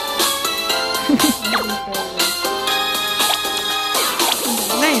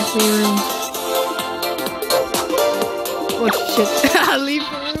 Nice room. Oh shit. I'll leave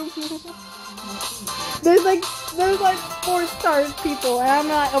the room. There's like There's like 4-star people, and I'm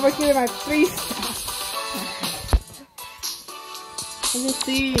not over here at 3-star. Let me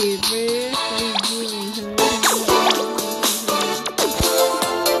see, Bruce.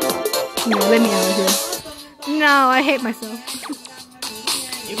 No, let me out of here. No, I hate myself.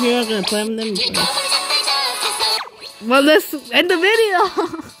 If you're not gonna play them, then play. Well, let's end the video.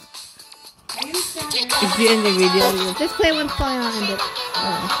 If you end the video, you'll Just play one song and I'll end it.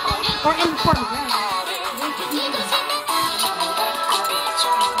 Or end the part.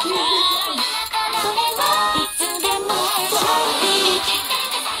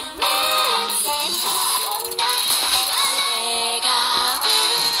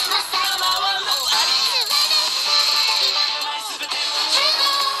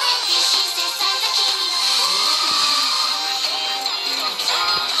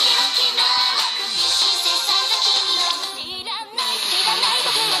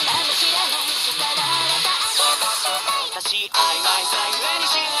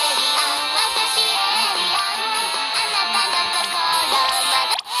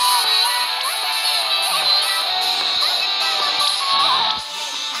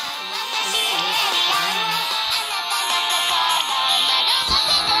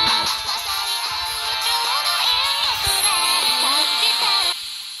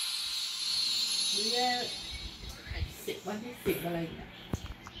วันที่10อะไรเนี่ย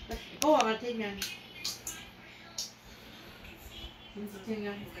ก็ว่ามันทิ้งยังมันทิ้ง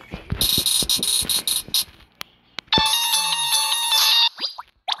ยัง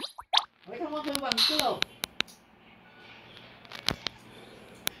ไว้ทำมาคือวันเกิด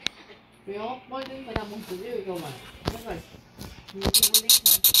เดี๋ยวไม่ได้มาทำมุมสุดยอดกันมาไม่ก่อนมีที่มันเล็กห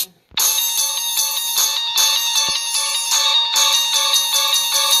น่อย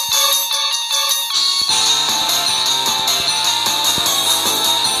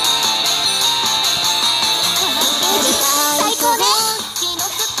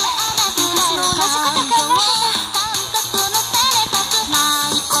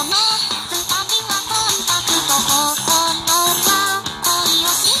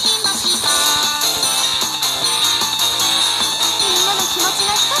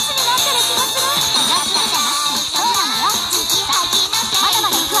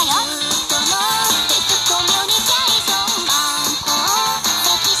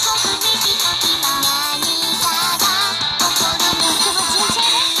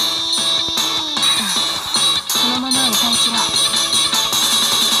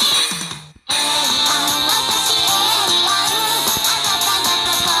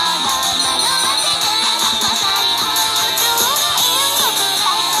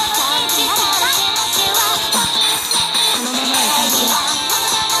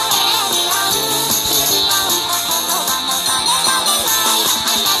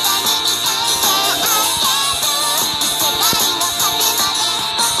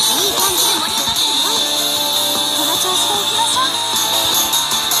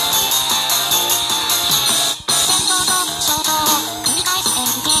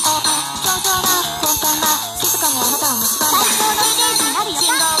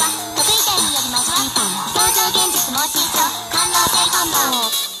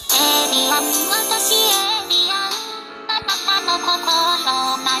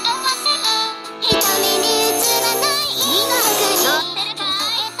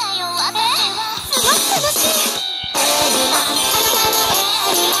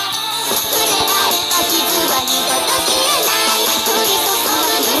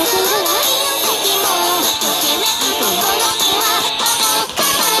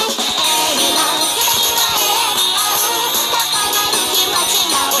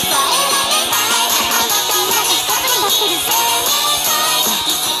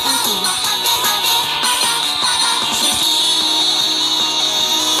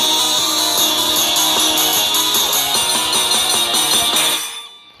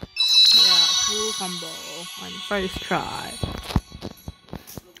combo on first try.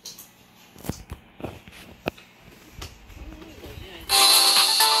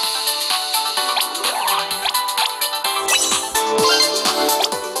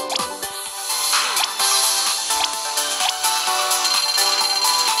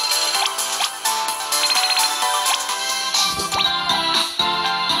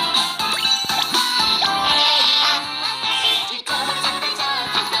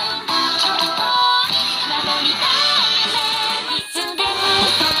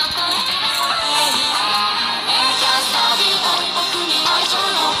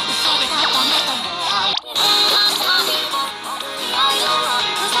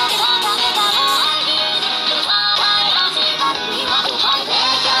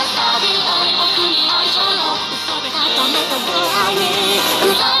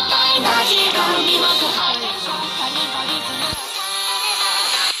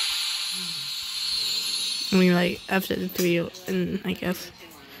 I mean, like, after the 3, and I guess.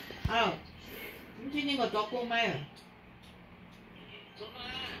 Oh, 咁知呢個作工咩？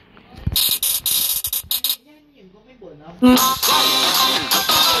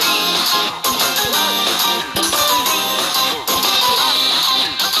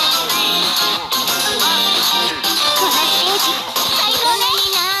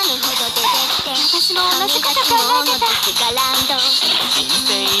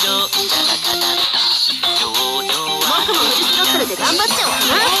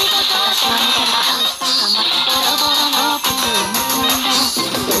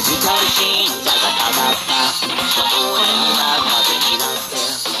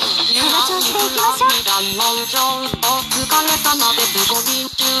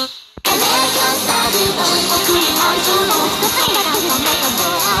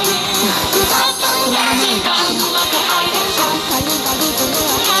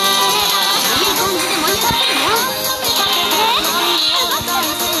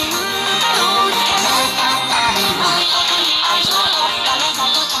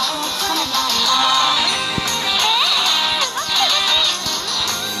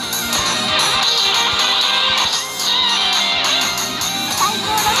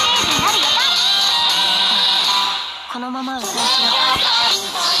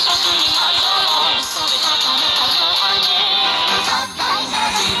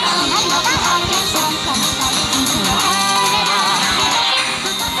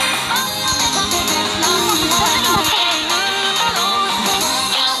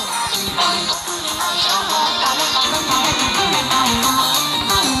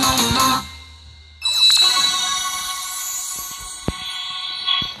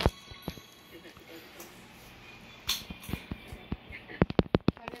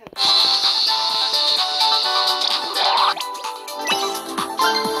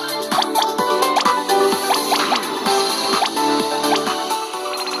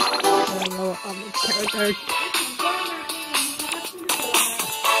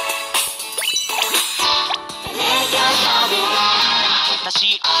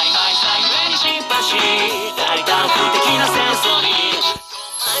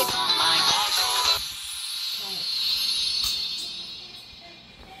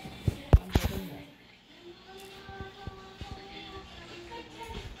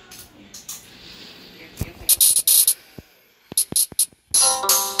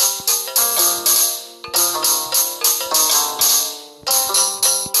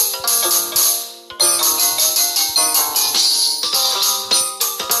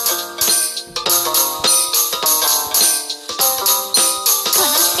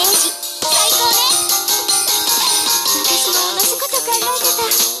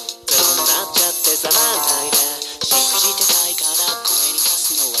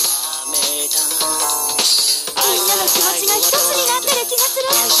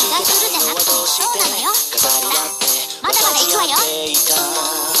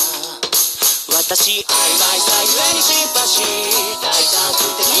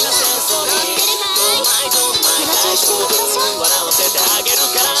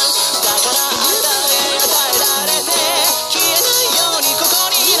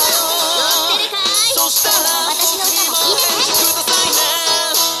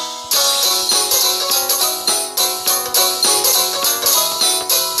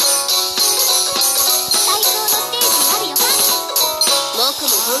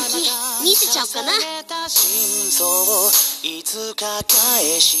いつか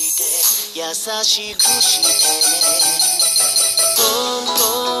返して優しくしてね本当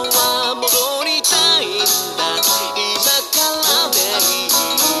は戻りたいんだ今からでいいいい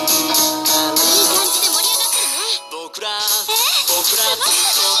感じで盛り上がってるね僕らずっ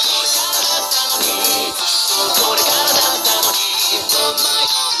とこれからだったのにこれからだったのに二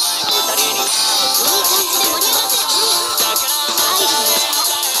人にいい感じで盛り上がってるねだからアイドルの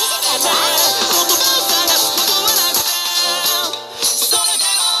力見せてやった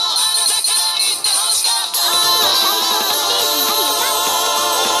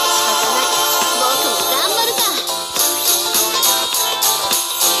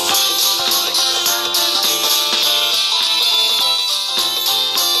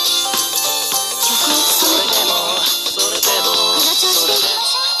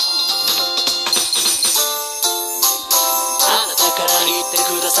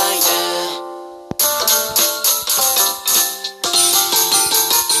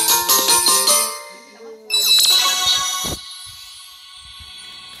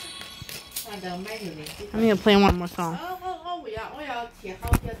I need to play one more song. What do you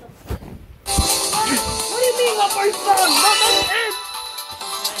mean one more song?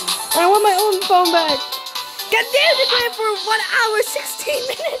 I want my own phone back. God damn, you played for 1 hour 16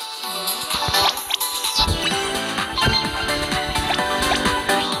 minutes.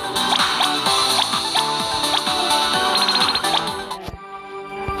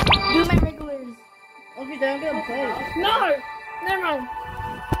 Do my regulars. Okay, then I'm gonna play. No, never mind.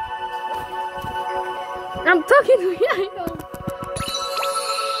 I'm talking to you.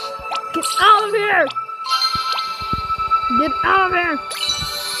 Get out of here. Get out of here.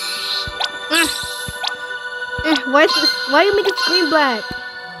 Why are you making screen black?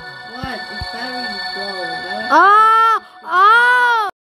 What? It's very low. Oh.